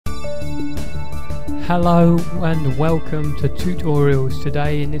Hello and welcome to Tutorials.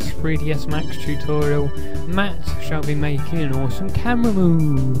 Today in this 3ds Max tutorial, Matt shall be making an awesome camera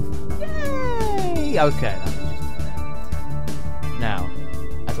move. Yay! Okay, now,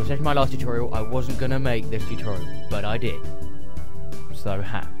 as I said in my last tutorial, I wasn't going to make this tutorial, but I did. So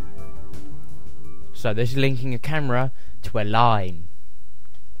So this is linking a camera to a line,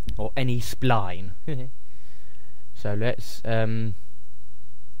 or any spline. So let's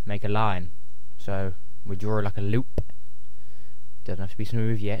make a line. So we draw like a loop. Doesn't have to be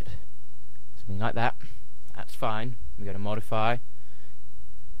smooth yet. Something like that. That's fine. We go to modify.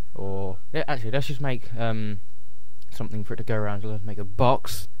 Or yeah, actually, let's just make something for it to go around. So let's make a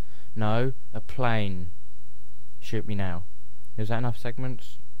box. No, a plane. Shoot me now. Is that enough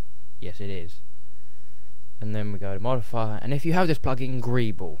segments? Yes, it is. And then we go to modify. And if you have this plugin,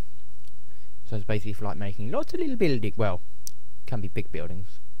 Greeble. So it's basically for like making lots of little buildings. Well, can be big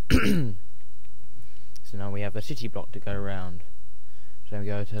buildings. So now we have a city block to go around. So we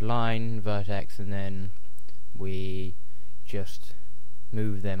go to line, vertex, and then we just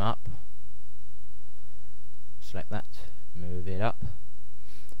move them up. Select that, move it up,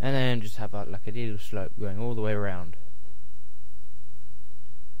 and then just have like a little slope going all the way around.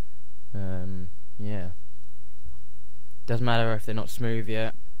 Yeah. Doesn't matter if they're not smooth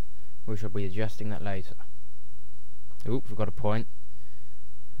yet. We shall be adjusting that later. Oops, we've got a point.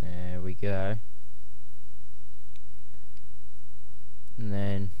 There we go. And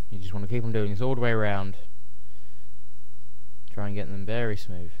then you just want to keep on doing this all the way around. Try and get them very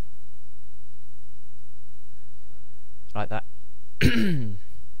smooth. Like that.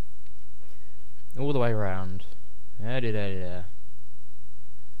 All the way around. There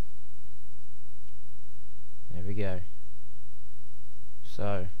we go.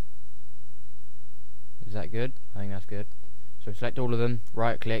 So, is that good? I think that's good. So select all of them,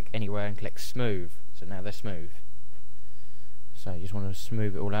 right click anywhere and click smooth. So now they're smooth. So you just want to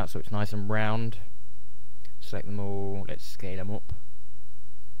smooth it all out so it's nice and round. Select them all, let's scale them up.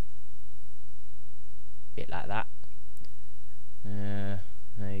 Bit like that. There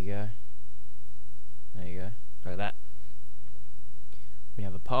you go. There you go. Like that. We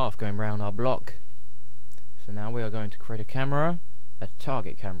have a path going around our block. So now we are going to create a camera, a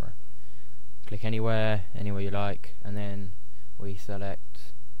target camera. Click anywhere you like, and then we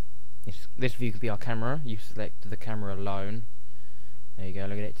select this view could be our camera. You select the camera alone. There you go,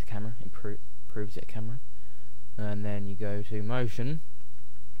 look at it to camera, improves it to camera. And then you go to motion,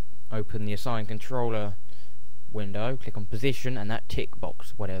 open the assign controller window, click on position and that tick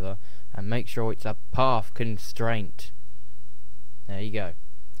box, whatever, and make sure it's a path constraint. There you go.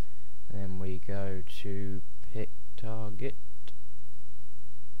 And then we go to pick target.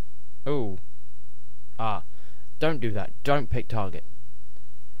 Oh. Don't do that. Don't pick target.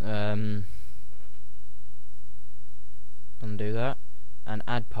 Undo that. And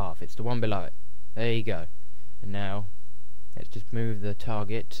add path. It's the one below it. There you go. And now let's just move the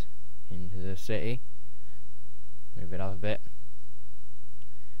target into the city. Move it up a bit.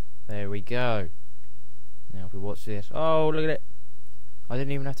 There we go. Now if we watch this, oh look at it. I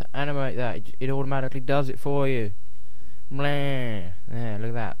didn't even have to animate that. It automatically does it for you. Blah. Yeah,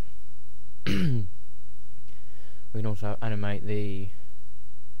 look at that. We can also animate the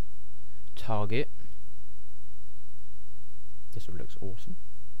target. This one looks awesome,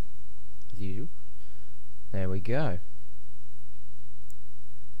 as usual. There we go.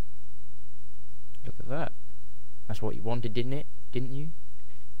 Look at that. That's what you wanted, didn't it? Didn't you?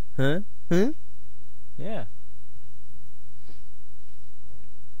 Huh? Yeah.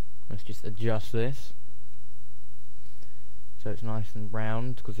 Let's just adjust this so it's nice and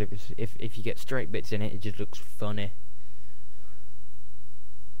round. Because if you get straight bits in it, it just looks funny.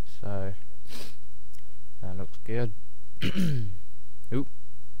 So that looks good. Oop,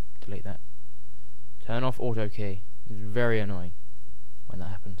 delete that. Turn off auto key. It's very annoying when that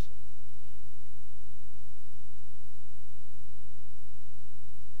happens.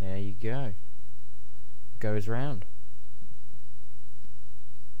 There you go. Goes round.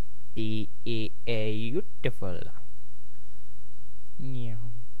 Beautiful. Yeah.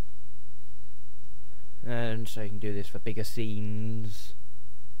 And so you can do this for bigger scenes,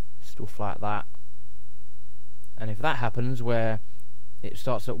 stuff like that. And if that happens where it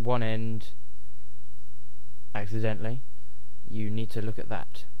starts at one end accidentally, you need to look at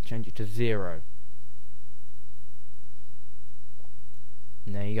that. Change it to 0.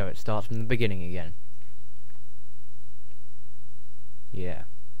 And there you go, it starts from the beginning again. Yeah.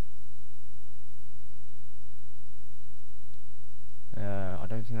 I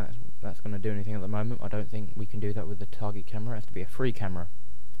don't think that's going to do anything at the moment. I don't think we can do that with the target camera. It has to be a free camera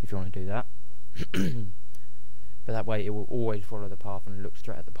if you want to do that. But that way it will always follow the path and look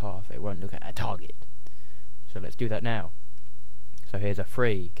straight at the path. It won't look at a target. So let's do that now. So here's a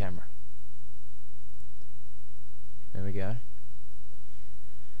free camera. There we go.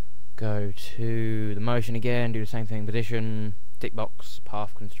 Go to the motion again, do the same thing, position, tick box,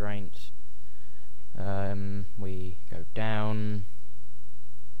 path constraints. We go down,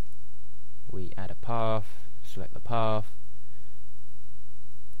 we add a path, select the path,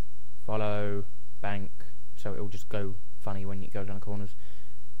 follow, bank, so it will just go funny when it goes down the corners.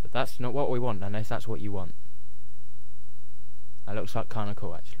 But that's not what we want, unless that's what you want. That looks like kinda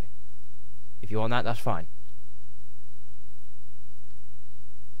cool actually. If you want that, that's fine.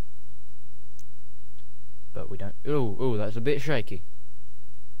 But we don't. Ooh, that's a bit shaky.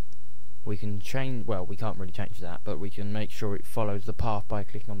 We can change. Well, we can't really change that, but we can make sure it follows the path by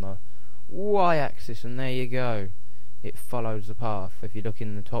clicking on the Y-axis, and there you go. It follows the path. If you look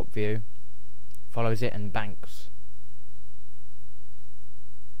in the top view, follows it and banks.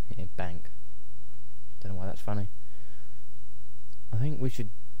 Yeah, bank. Don't know why that's funny. I think we should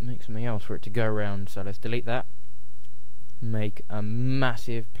make something else for it to go around. So let's delete that. Make a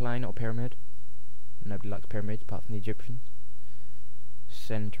massive plane or pyramid. Nobody likes pyramids apart from the Egyptians.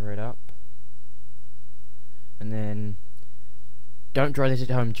 Center it up. And then, don't try this at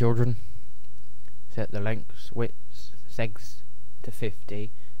home, children. Set the lengths, widths, segs to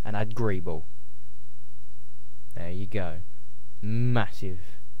 50 and add greeble. There you go. Massive,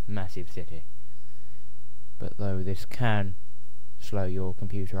 massive city. But though this can slow your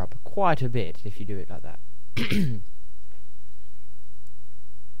computer up quite a bit if you do it like that.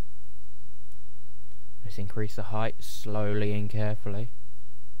 Let's increase the height slowly and carefully.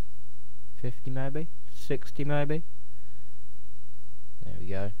 50 maybe? 60 maybe? There we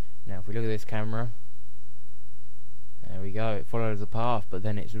go. Now if we look at this camera, there we go, it follows the path, but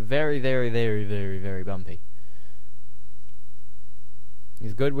then it's very, very, very, very, very bumpy.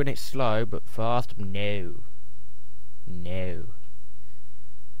 It's good when it's slow, but fast, no. No.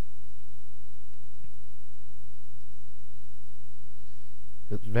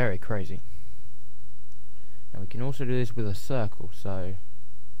 Looks very crazy. Now we can also do this with a circle, so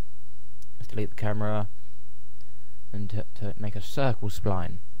let's delete the camera and to make a circle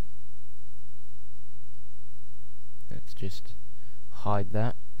spline. Let's just hide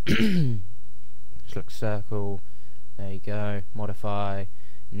that. Select circle, there you go, modify,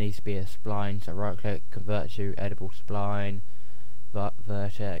 needs to be a spline, so right click, convert to editable spline,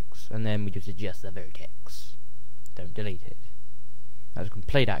 vertex, and then we just adjust the vertex. Don't delete it. That's a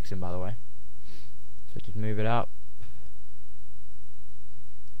complete accident, by the way. So just move it up,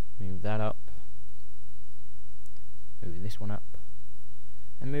 move that up, move this one up,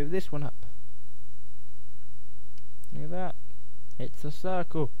 and move this one up. Look at that, it's a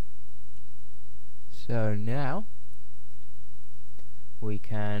circle. So now we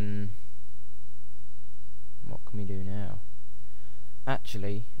can, what can we do now?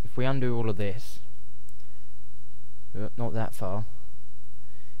 Actually, if we undo all of this, not that far,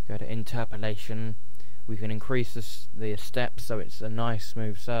 go to interpolation. We can increase the steps so it's a nice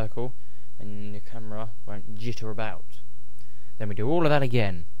smooth circle and the camera won't jitter about. Then we do all of that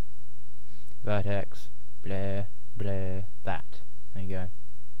again. Vertex, blur, blur, that. There you go.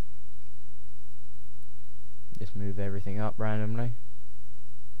 Just move everything up randomly.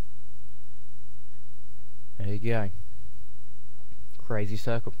 There you go. Crazy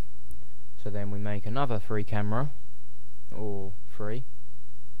circle. So then we make another free camera, or free,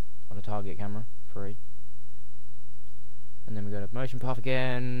 on a target camera, free. And then we go to motion path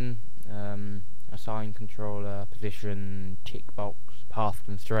again, assign controller, position, tick box, path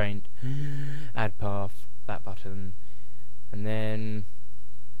constraint, add path, that button, and then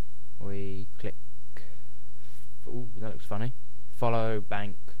we click, ooh, that looks funny, follow,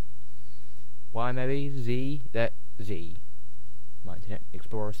 bank, Y maybe, Z, that, Z, my Internet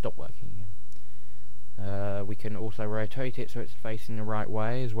Explorer stopped working again. We can also rotate it so it's facing the right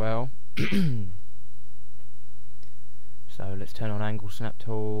way as well. So let's turn on angle snap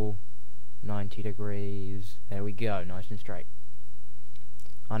tool, 90 degrees, there we go, nice and straight.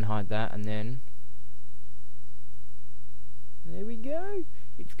 Unhide that and then, there we go,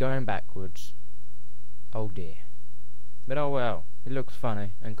 it's going backwards. Oh dear. But oh well, it looks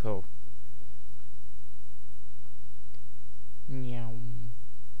funny and cool. Meow.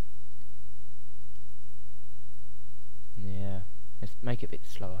 Yeah, let's make it a bit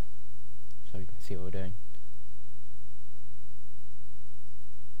slower so we can see what we're doing.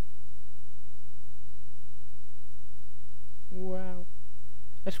 Wow.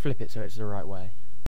 Let's flip it so it's the right way.